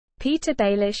Petyr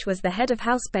Baelish was the head of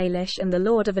House Baelish and the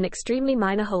lord of an extremely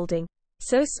minor holding,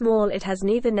 so small it has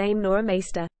neither name nor a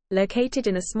maester, located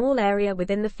in a small area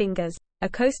within the Fingers, a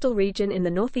coastal region in the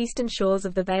northeastern shores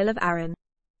of the Vale of Arran.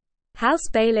 House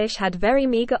Baelish had very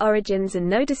meagre origins and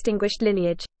no distinguished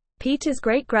lineage. Petyr's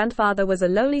great-grandfather was a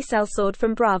lowly sellsword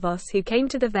from Bravos who came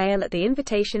to the Vale at the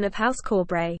invitation of House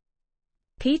Corbray.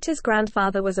 Petyr's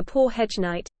grandfather was a poor hedge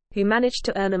knight, who managed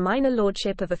to earn a minor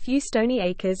lordship of a few stony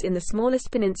acres in the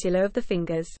smallest peninsula of the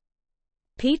Fingers.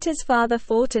 Petyr's father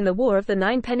fought in the War of the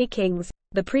Ninepenny Kings,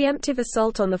 the preemptive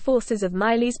assault on the forces of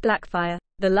Miley's Blackfire,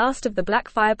 the last of the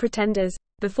Blackfire pretenders,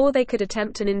 before they could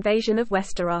attempt an invasion of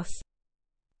Westeros.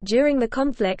 During the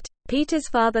conflict, Petyr's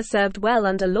father served well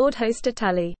under Lord Hoster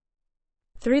Tully.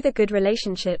 Through the good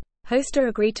relationship, Hoster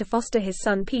agreed to foster his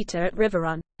son Petyr at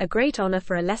Riverrun, a great honor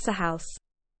for a lesser house.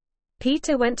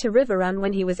 Petyr went to Riverrun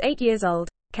when he was 8 years old,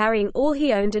 carrying all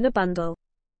he owned in a bundle.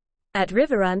 At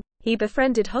Riverrun, he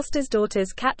befriended Hoster's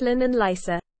daughters Catelyn and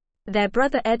Lysa. Their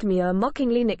brother Edmure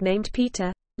mockingly nicknamed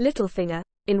Petyr Littlefinger,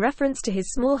 in reference to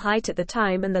his small height at the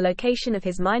time and the location of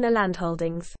his minor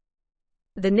landholdings.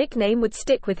 The nickname would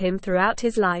stick with him throughout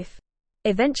his life.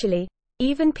 Eventually,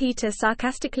 even Petyr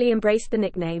sarcastically embraced the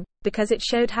nickname, because it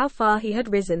showed how far he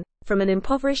had risen, from an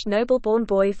impoverished noble-born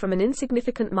boy from an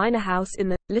insignificant minor house in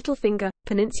the Littlefinger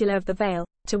peninsula of the Vale,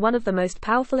 to one of the most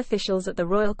powerful officials at the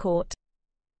royal court.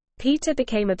 Petyr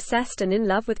became obsessed and in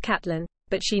love with Catelyn,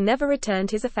 but she never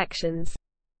returned his affections.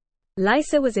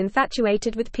 Lysa was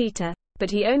infatuated with Petyr,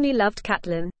 but he only loved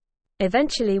Catelyn.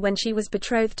 Eventually, when she was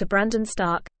betrothed to Brandon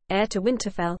Stark, heir to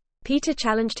Winterfell, Petyr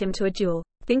challenged him to a duel,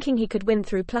 thinking he could win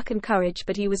through pluck and courage,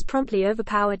 but he was promptly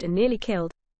overpowered and nearly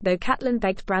killed, though Catelyn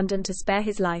begged Brandon to spare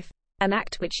his life, an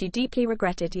act which she deeply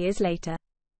regretted years later.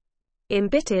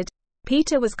 Embittered,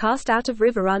 Petyr was cast out of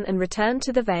Riverrun and returned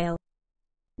to the Vale.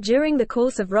 During the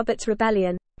course of Robert's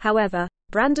rebellion, however,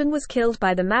 Brandon was killed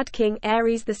by the Mad King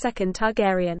Aerys II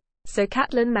Targaryen, so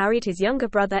Catelyn married his younger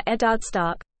brother Eddard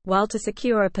Stark, while to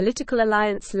secure a political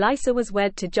alliance Lysa was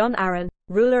wed to Jon Arryn,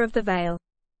 ruler of the Vale.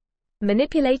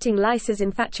 Manipulating Lysa's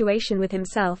infatuation with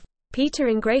himself, Petyr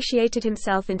ingratiated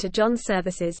himself into Jon's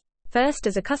services, first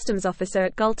as a customs officer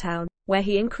at Gulltown, where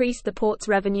he increased the port's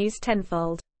revenues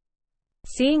tenfold.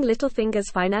 Seeing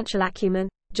Littlefinger's financial acumen,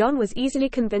 Jon was easily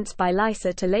convinced by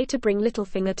Lysa to later bring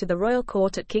Littlefinger to the royal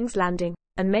court at King's Landing,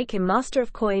 and make him Master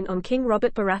of Coin on King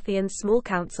Robert Baratheon's small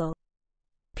council.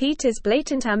 Petyr's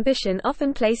blatant ambition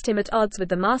often placed him at odds with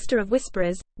the Master of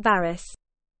Whisperers, Varys.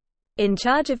 In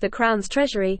charge of the crown's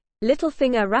treasury,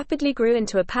 Littlefinger rapidly grew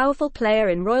into a powerful player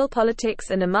in royal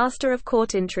politics and a master of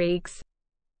court intrigues.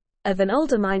 Of an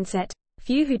older mindset,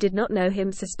 few who did not know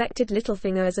him suspected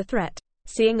Littlefinger as a threat,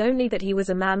 seeing only that he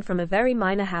was a man from a very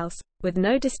minor house, with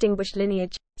no distinguished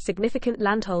lineage, significant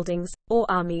landholdings, or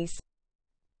armies.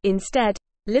 Instead,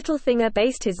 Littlefinger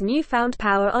based his newfound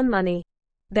power on money.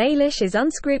 Baelish is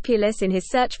unscrupulous in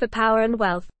his search for power and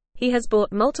wealth. He has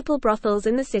bought multiple brothels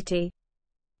in the city,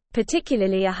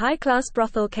 particularly a high-class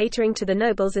brothel catering to the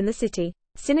nobles in the city,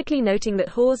 cynically noting that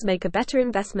whores make a better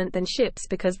investment than ships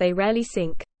because they rarely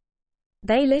sink.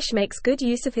 Baelish makes good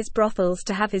use of his brothels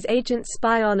to have his agents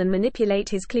spy on and manipulate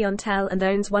his clientele and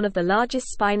owns one of the largest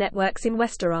spy networks in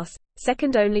Westeros,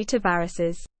 second only to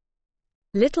Varys's.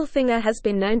 Littlefinger has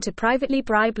been known to privately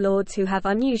bribe lords who have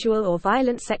unusual or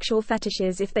violent sexual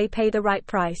fetishes if they pay the right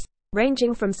price,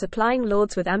 ranging from supplying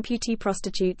lords with amputee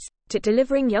prostitutes, to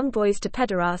delivering young boys to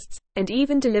pederasts, and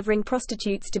even delivering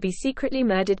prostitutes to be secretly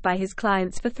murdered by his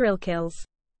clients for thrill kills.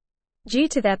 Due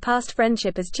to their past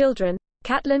friendship as children,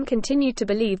 Catelyn continued to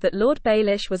believe that Lord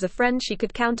Baelish was a friend she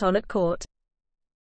could count on at court.